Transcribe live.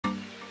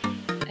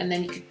and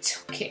then you could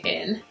tuck it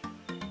in,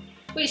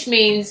 which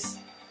means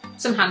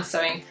some hand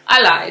sewing.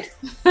 I lied.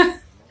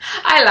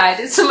 I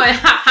lied. It's some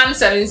hand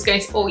sewing is going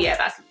to, oh yeah,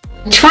 that's.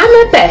 Try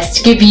my best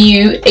to give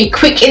you a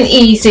quick and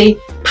easy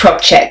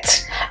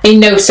project, a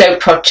no-sew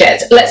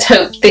project. Let's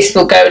hope this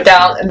will go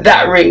down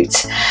that route.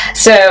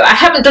 So I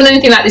haven't done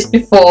anything like this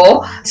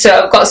before,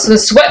 so I've got some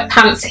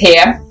sweatpants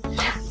here,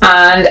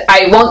 and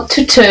I want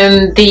to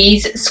turn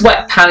these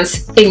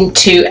sweatpants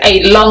into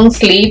a long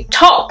sleeve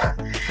top.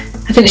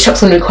 I think the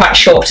top's going to be quite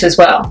short as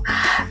well.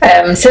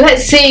 So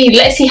let's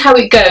see how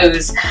it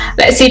goes.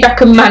 Let's see if I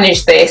can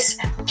manage this.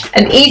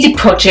 An easy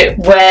project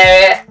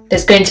where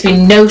there's going to be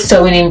no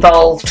sewing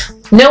involved.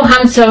 No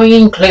hand sewing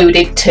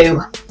included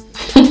too.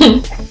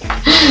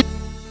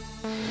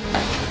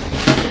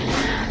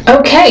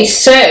 Okay,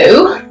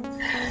 so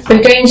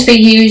we're going to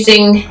be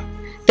using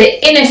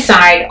the inner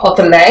side of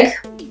the leg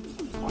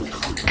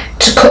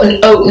to cut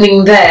an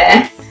opening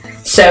there,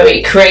 so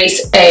it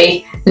creates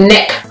a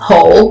neck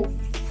hole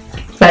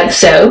like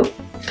so.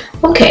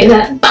 Okay,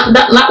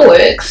 that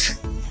works.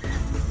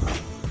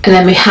 And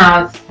then we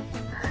have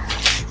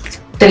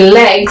the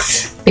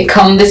legs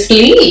become the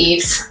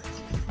sleeves.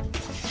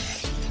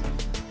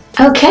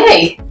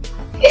 Okay,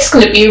 it's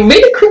going to be a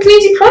really quick and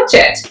easy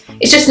project.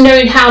 It's just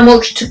knowing how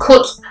much to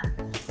cut.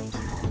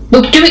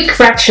 We'll do it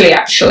gradually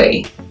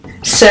actually.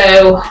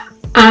 So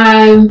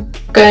I'm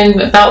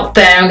going about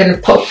there, I'm going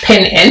to put a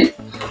pin in.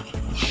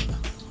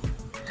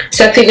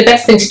 So I think the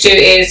best thing to do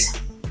is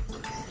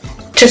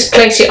just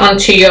place it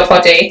onto your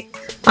body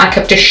like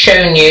I've just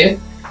shown you.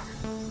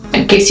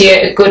 It gives you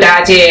a good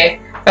idea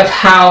of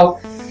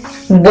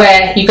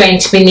where you're going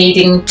to be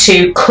needing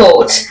to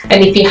cut,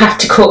 and if you have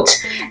to cut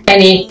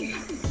any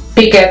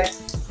bigger,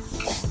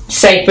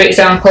 say for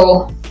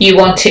example you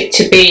want it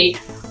to be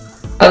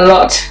a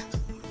lot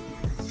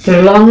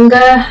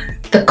longer,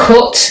 the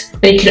cut,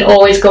 then you can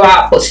always go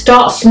out, but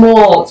start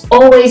small. It's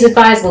always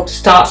advisable to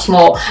start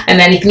small, and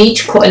then if you need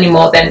to cut any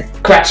more, then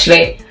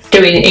gradually do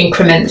it in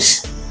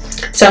increments.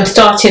 So I'm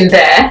starting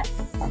there.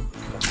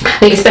 I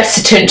think it's best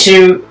to turn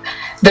to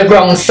the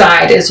wrong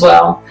side as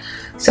well.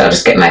 So I'll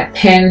just get my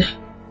pin,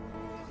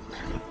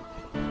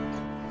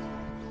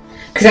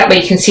 because that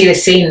way you can see the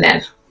seam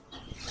then.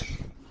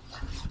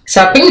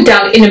 So I'll bring it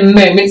down in a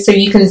moment so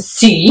you can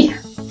see.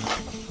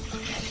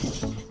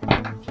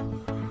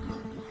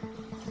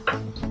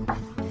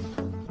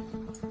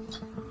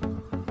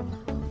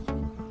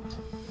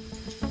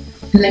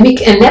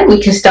 And then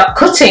we can start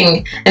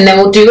cutting, and then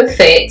we'll do a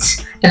fit,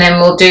 and then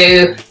we'll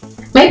do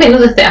maybe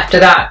another fit after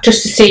that,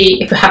 just to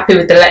see if we're happy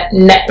with the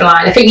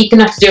neckline. I think you're going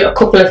to have to do a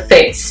couple of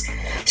fits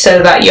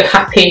so that you're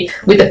happy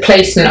with the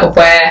placement of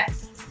where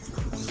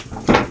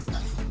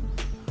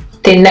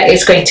the neck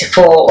is going to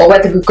fall, or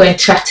whether we're going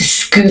to have to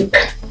scoop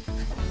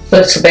a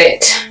little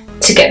bit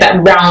to get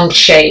that round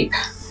shape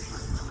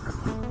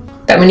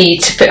that we need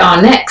to fit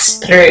our necks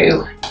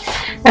through.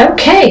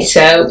 Okay,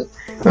 so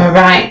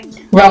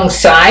wrong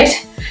side,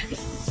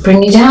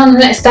 bring it down and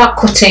let's start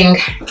cutting.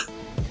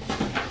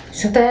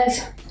 So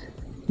there's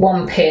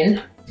one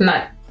pin from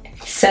that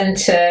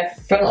centre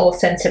front or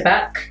centre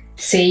back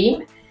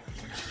seam,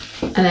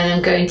 and then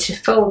I'm going to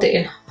fold it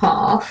in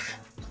half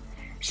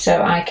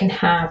so I can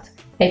have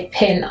a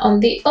pin on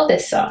the other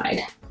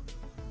side.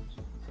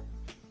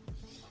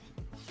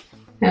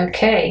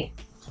 Okay,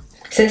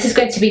 so this is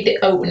going to be the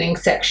opening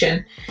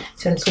section,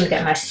 so I'm just going to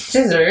get my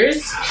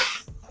scissors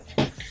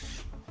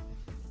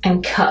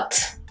and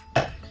cut.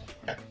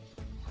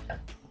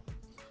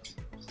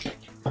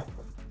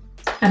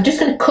 I'm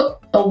just going to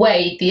cut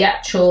away the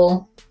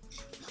actual,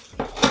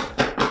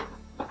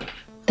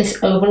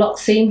 this overlock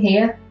seam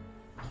here.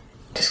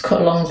 Just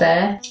cut along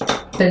there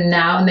for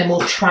now, and then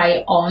we'll try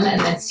it on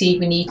and then see if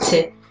we need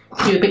to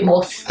do a bit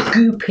more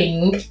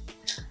scooping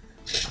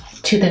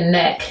to the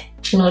neck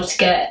in order to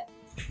get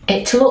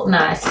it to look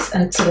nice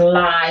and to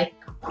lie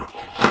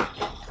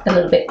a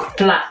little bit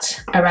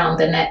flat around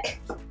the neck.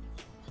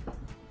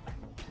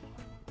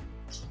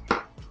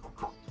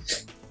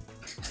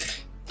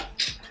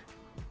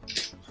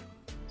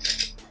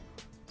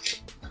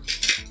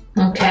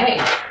 Okay,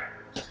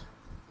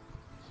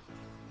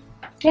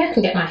 yeah, I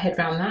can get my head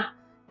around that.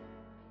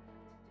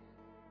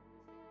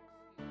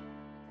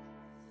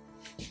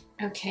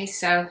 Okay,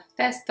 so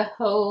there's the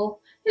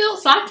whole, it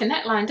looks like a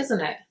neckline,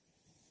 doesn't it?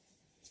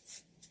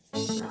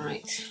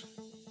 Right,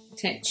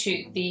 turn it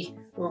to the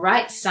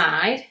right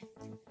side,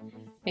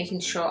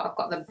 making sure I've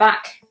got the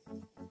back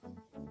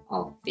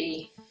of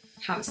the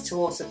pants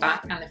towards the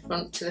back and the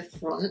front to the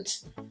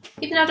front.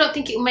 Even though I don't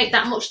think it will make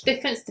that much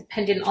difference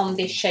depending on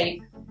the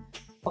shape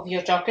of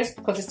your joggers,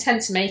 because I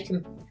tend to make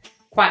them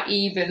quite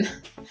even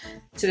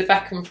to the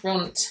back and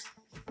front,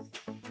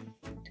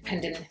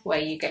 depending where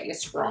you get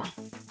yours from.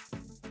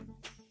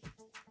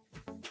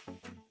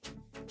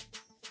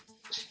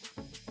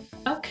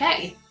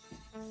 Okay.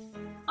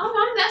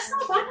 Alright, that's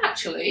not bad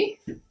actually.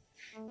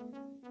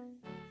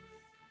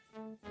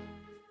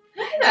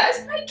 Hey,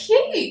 that's quite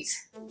cute.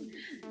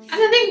 And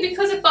I think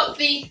because I've got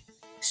the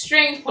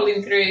string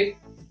pulling through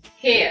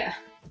here,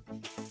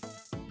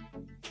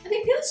 I think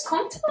It feels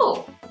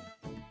comfortable.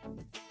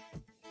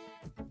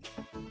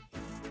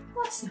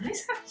 Oh, that's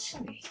nice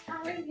actually.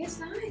 That really is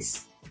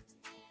nice.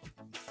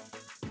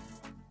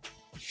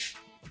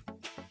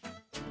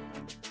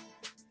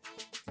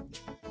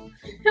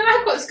 I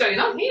like what's going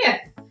on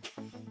here.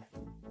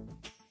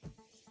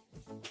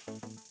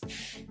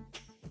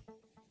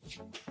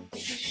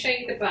 Just show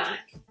you the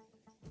back.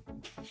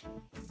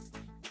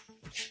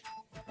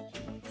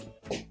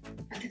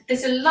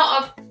 There's a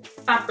lot of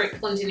fabric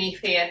underneath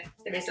here.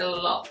 There is a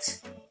lot.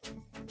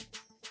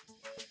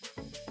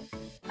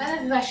 I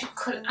don't know if I should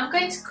cut it. I'm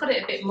going to cut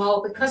it a bit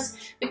more because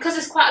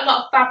there's quite a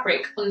lot of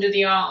fabric under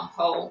the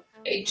armhole.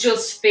 It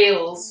just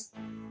feels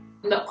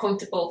not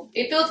comfortable.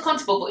 It feels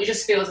comfortable, but it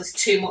just feels there's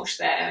too much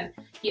there. And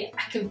yeah,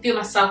 I can feel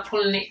myself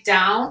pulling it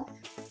down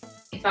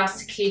if I was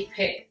to keep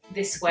it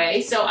this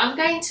way. So I'm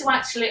going to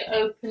actually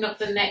open up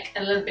the neck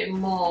a little bit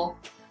more.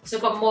 So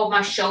I've got more of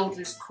my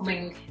shoulders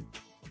coming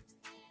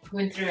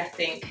through, I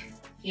think.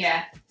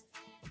 Yeah.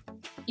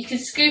 You can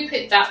scoop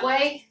it that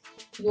way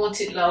if you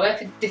want it lower,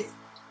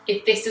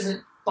 if this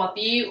doesn't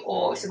bother you,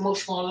 or it's a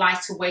much more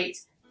lighter weight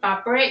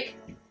fabric.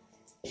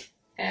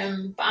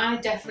 But I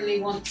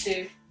definitely want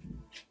to,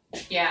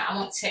 yeah, I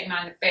want to take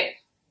mine a bit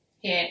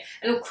here.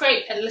 And it'll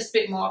create a little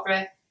bit more of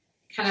a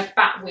kind of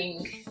bat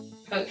wing,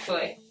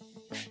 hopefully.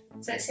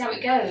 So let's see how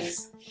it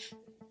goes.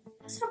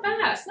 It's not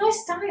bad, it's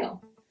nice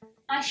style,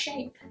 nice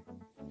shape.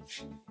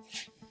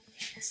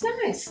 It's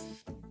nice.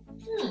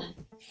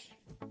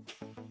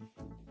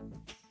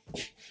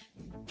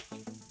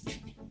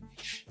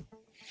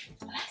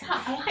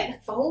 I like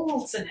the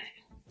folds in it.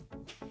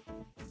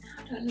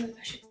 I don't know if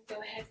I should go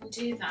ahead and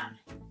do that.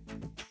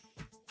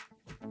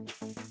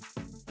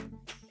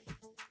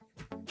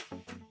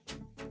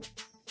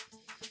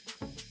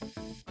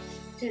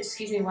 Do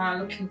excuse me while I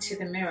look into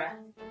the mirror.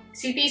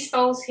 See these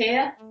folds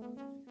here?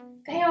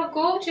 They are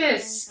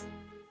gorgeous.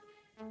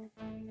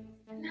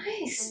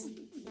 Nice.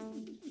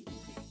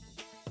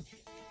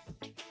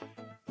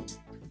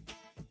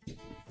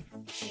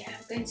 Yeah,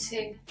 I'm going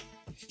to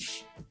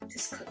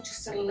just cut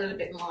just a little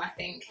bit more, I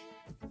think.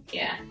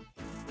 Yeah.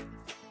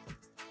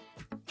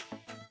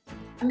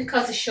 And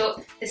because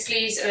the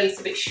sleeves are a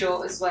little bit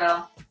short as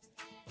well.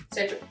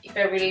 So if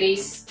I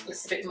release a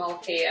little bit more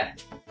here,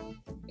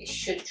 it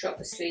should drop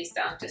the sleeves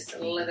down just a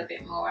little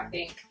bit more, I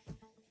think.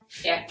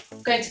 Yeah,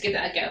 I'm going to give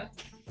that a go.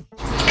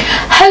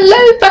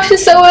 Hello fashion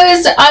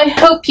sewers, I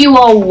hope you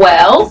are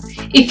well.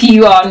 If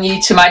you are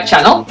new to my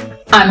channel,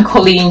 I'm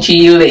Colleen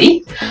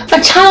Lee. My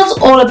channel's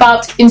all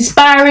about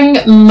inspiring,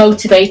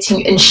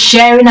 motivating and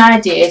sharing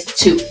ideas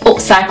to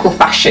upcycle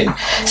fashion.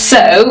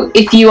 So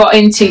if you are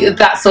into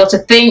that sort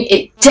of thing,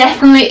 it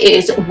definitely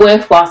is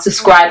worthwhile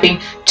subscribing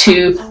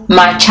to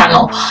my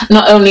channel.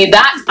 Not only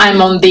that,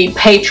 I'm on the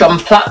Patreon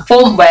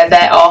platform where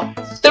there are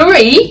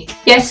three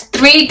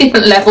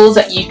different levels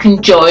that you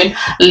can join,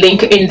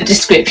 link in the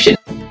description.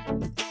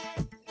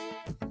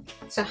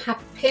 So I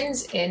have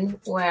pins in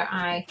where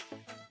I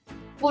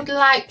would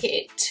like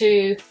it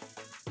to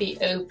be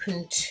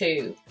open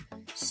to.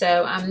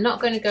 So I'm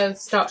not going to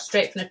start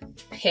straight from the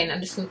pin.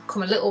 I'm just going to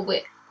come a little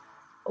bit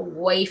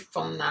away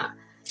from that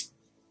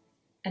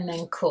and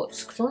then cut,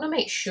 because I want to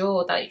make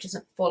sure that it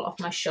doesn't fall off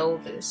my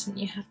shoulders, and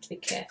you have to be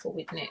careful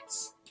with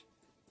knits.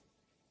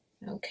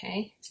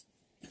 Okay.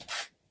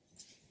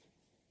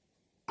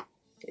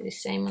 Do the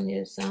same on the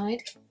other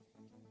side.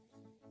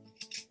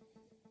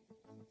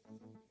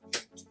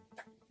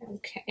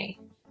 Okay.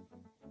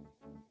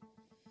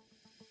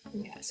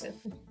 Yeah, it's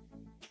open.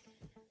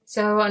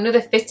 So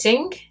another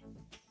fitting.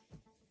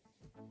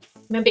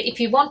 Remember, if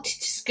you wanted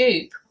to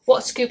scoop,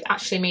 what scoop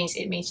actually means,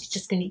 it means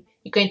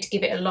you're going to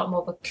give it a lot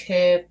more of a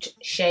curved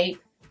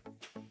shape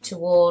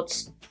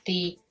towards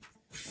the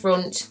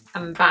front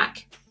and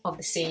back of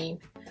the seam.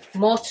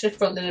 More to the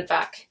front than the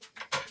back.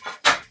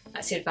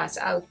 That's the advice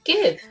I'll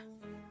give.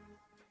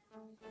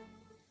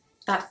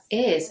 That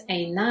is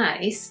a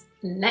nice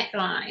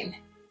neckline.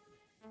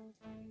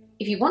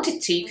 If you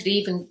wanted to, you could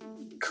even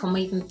come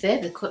even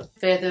further, cut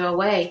further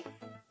away.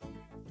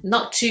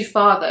 Not too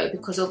far though,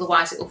 because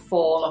otherwise it will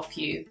fall off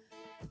you.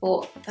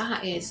 But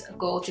that is a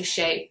gorgeous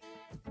shape.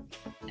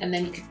 And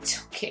then you could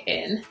tuck it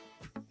in,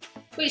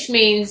 which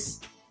means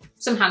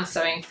some hand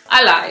sewing.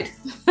 I lied.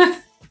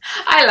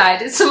 I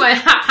lied. Some of my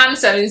hand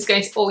sewing is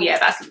going to, oh yeah,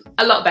 that's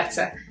a lot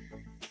better.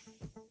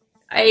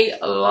 A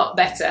lot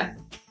better.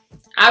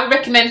 I would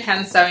recommend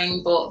hand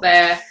sewing, but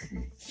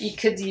you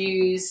could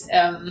use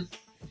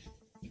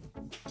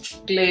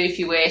glue if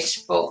you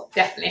wish, but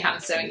definitely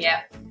hand sewing,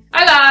 yeah.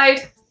 I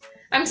lied.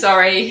 I'm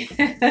sorry.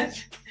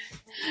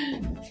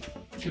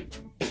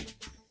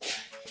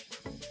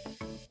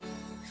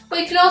 But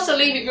you can also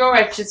leave it raw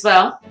edge as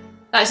well.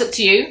 That's up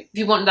to you if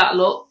you want that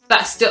look.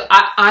 That's still,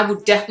 I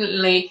would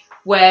definitely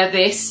wear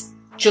this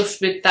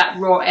just with that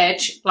raw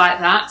edge like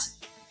that,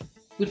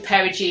 with a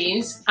pair of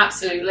jeans,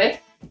 absolutely.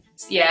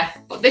 Yeah,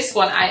 but this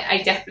one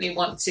I definitely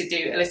want to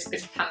do a little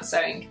bit of hand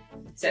sewing,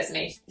 says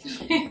me.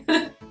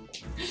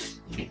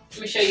 Let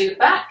me show you the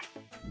back.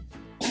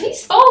 And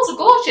these folds are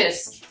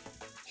gorgeous.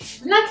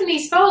 I'm liking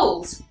these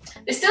folds.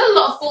 there's still a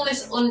lot of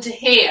fullness under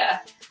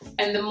here,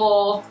 and the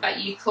more that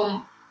you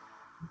come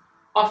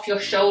off your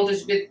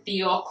shoulders with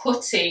your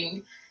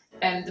cutting,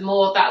 and the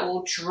more that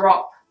will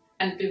drop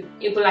and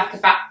it'll be like a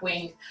back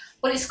wing,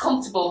 but it's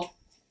comfortable.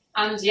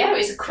 And yeah,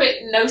 it's a quick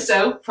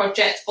no-sew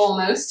project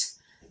almost,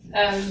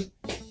 that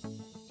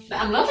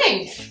I'm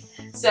loving.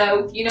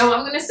 So you know what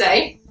I'm going to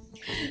say.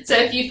 So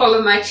if you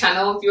follow my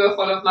channel, if you're a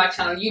follower of my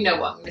channel, you know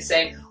what I'm going to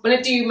say. When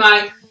I do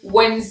my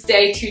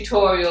Wednesday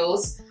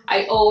tutorials,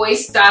 I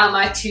always style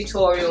my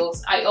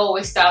tutorials, I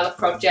always style the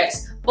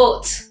projects,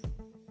 but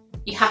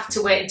you have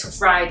to wait until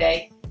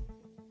Friday.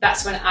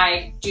 That's when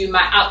I do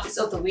my outfits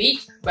of the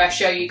week, where I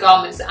show you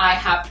garments that I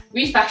have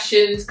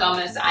refashioned,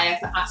 garments that I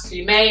have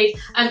actually made,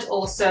 and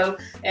also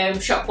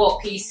shop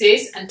bought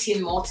pieces and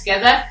tin more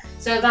together,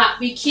 so that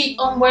we keep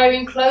on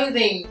wearing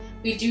clothing.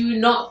 We do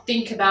not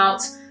think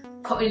about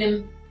putting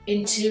them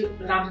into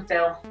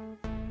landfill.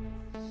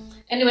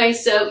 Anyway,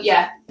 so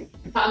yeah,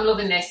 but I'm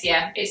loving this.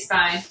 Yeah, it's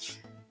fine.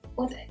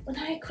 Would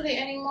I cut it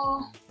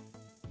anymore?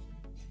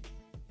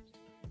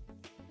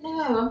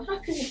 No, I'm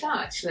happy with that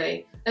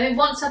actually. I mean,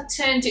 once I've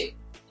turned it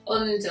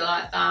under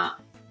like that,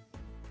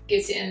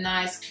 gives it a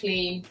nice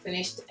clean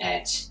finished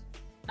edge.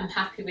 I'm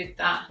happy with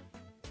that.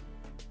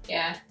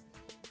 Yeah.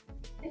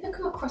 If I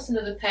come across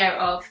another pair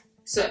of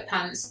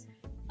sweatpants,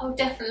 I'll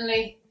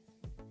definitely,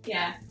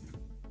 yeah,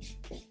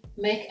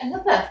 make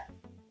another.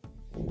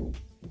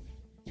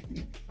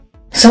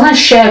 So I want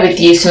to share with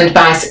you some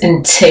advice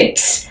and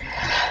tips.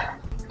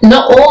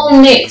 Not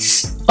all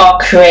knits are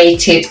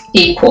created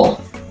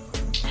equal.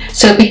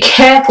 So be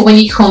careful when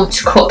you come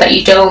to cut that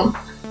you don't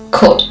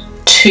cut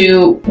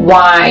too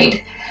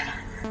wide.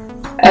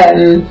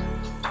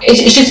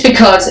 It's just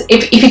because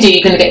if you do,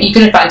 you're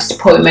going to find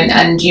disappointment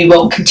and you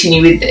won't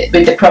continue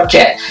with the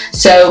project.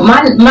 So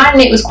my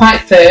knit was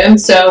quite firm,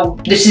 so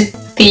this is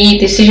the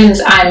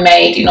decisions I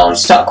made in order to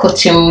start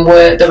cutting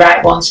were the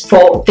right ones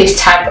for this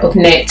type of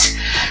knit.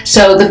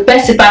 So the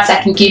best advice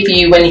I can give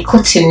you when you're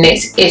cutting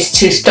knits is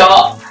to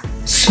start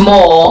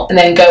small and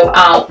then go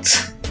out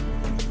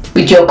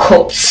with your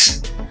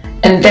cuts,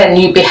 and then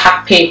you'll be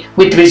happy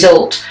with the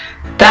result.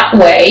 That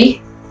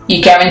way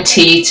you're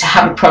guaranteed to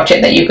have a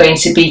project that you're going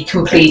to be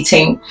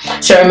completing.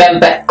 So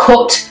remember,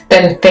 cut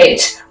then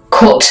fit,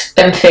 cut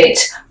then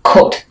fit,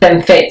 cut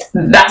then fit.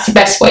 That's the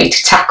best way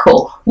to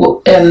tackle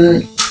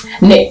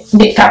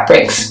knit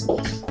fabrics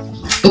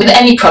with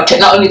any project,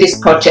 not only this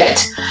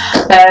project.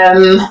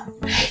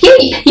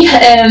 You've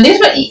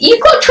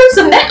got a choice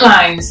of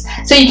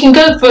netlines, so you can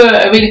go for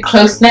a really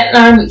close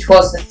neckline, which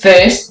was the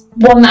first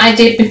one that I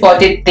did before I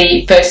did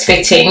the first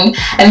fitting,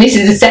 and this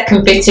is the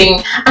second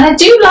fitting, and I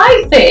do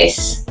like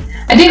this.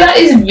 I do like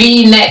this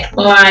V-neck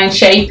line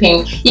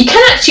shaping. You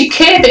can actually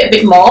curve it a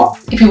bit more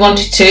if you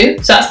wanted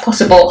to, so that's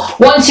possible.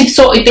 Once you've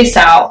sorted this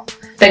out,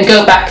 then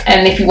go back,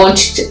 and if you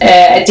wanted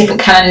a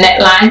different kind of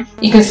neckline,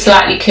 you can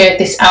slightly curve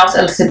this out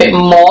a little bit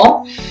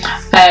more,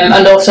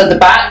 and also the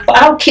back. But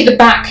I'll keep the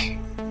back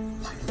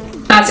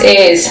as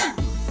is,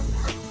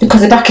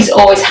 because the back is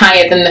always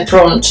higher than the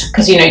front,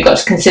 because you know you've got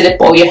to consider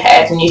for your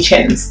head and your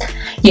chin.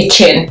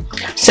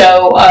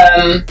 So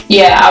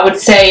yeah, I would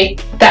say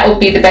that would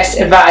be the best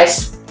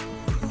advice.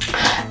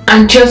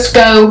 And just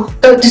go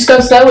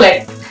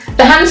slowly.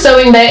 The hand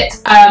sewing bit,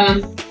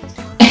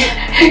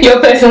 your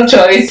personal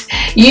choice.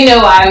 You know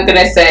what I'm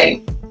gonna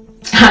say.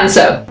 Hand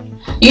sew.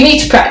 You need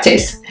to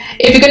practice.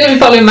 If you're going to be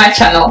following my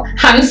channel,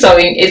 hand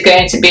sewing is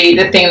going to be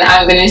the thing that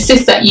I'm going to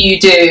insist that you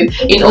do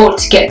in order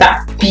to get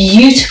that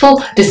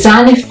beautiful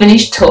designer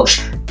finish touch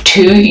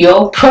to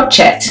your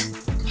project.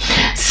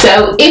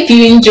 So if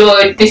you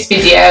enjoyed this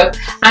video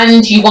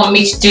and you want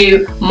me to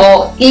do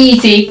more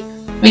easy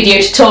video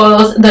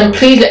tutorials, then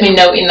please let me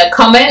know in the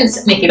comments.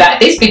 And if you like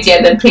this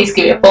video, then please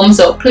give it a thumbs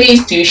up.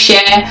 Please do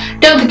share.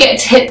 Don't forget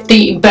to hit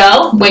the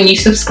bell when you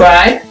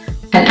subscribe,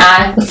 and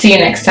I will see you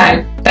next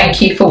time.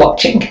 Thank you for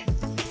watching.